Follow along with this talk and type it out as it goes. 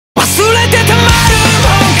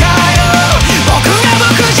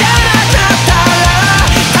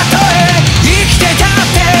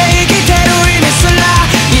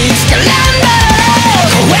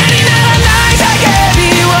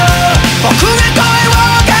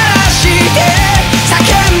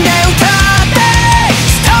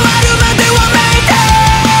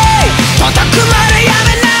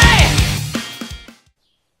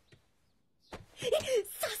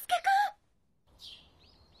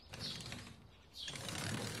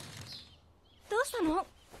したの？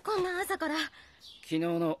こんな朝から。昨日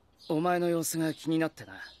のお前の様子が気になって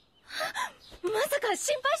な。まさか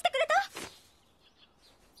心配してくれた？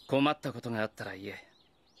困ったことがあったら言え。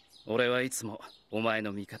俺はいつもお前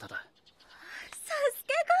の味方だ。サス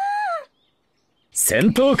ケ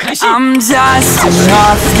戦闘開始。 I'm dusting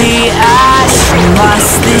off the ash.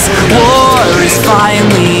 Must this war is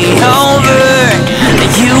finally over?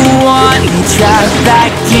 You want me trapped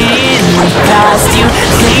back in the past. You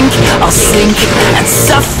think I'll sink and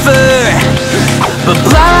suffer, but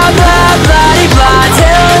blah blah blah blah.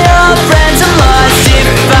 Tell your friends I'm lost if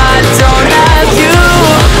I don't have you.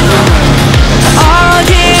 I'll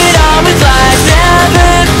get on with life,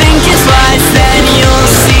 never think it's wise. Then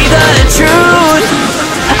you'll see the truth.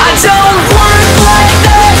 I don't work like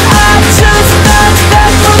that. I just bounce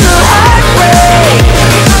back from the heartbreak.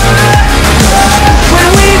 When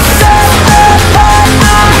we fell apart,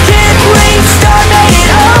 I can't restart, made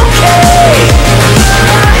it okay.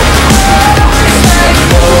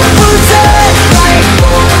 Who's that?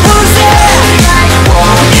 Who's that?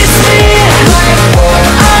 It's me.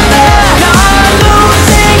 I'm back. I'm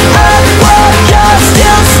losing up while you're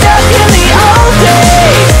still stuck in the old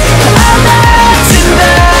days. I'm bouncing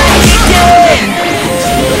back again.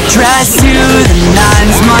 Dressed to the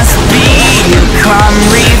nines, must be a calm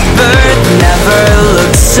rebirth. Never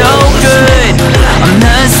looked so good on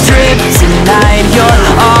the strip tonight. You're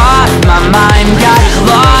off my mind, got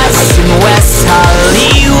lost in West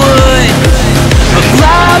Hollywood. But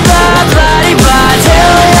blah blah blah blah.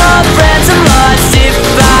 Tell your friends I'm lost if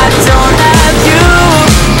I don't have you.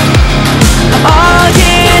 I'll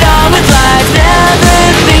get on with life,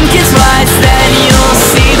 never think it's wise. Then you'll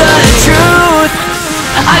see the truth.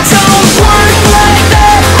 I don't work like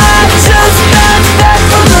that. I just bounce back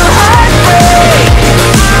from the heartbreak.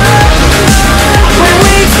 When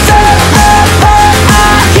we fell apart,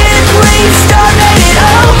 I can't restart, made it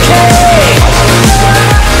okay.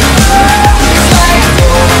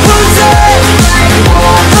 Who's that?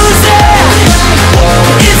 Who's that?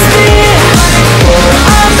 It's me.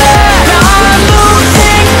 I'm back. I'm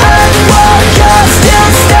losing up while you're still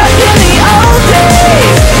stuck in the old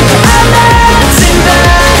days. I'm bouncing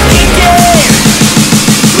back again.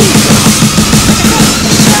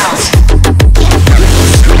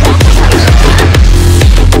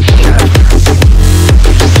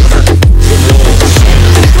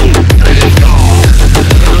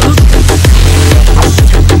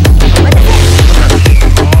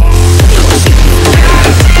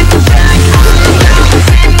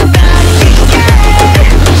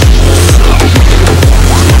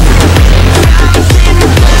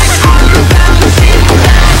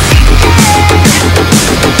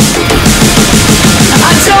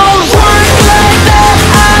 I don't work like that.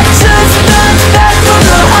 I just bounce back from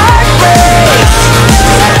the heartbreak.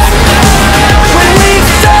 When we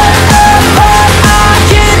fell apart, I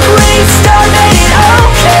can't restart, made it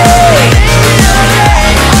okay.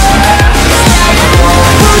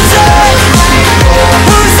 Who's that?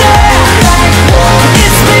 Who's that?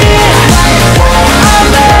 It's me. I'm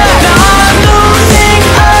back. I'm losing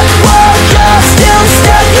up while you're still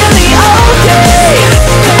stuck in the old days.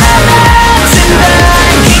 I'm bouncing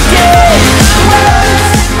back again.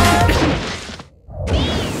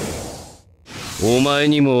 お前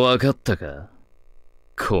にも分かったか？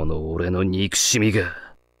この俺の憎しみが。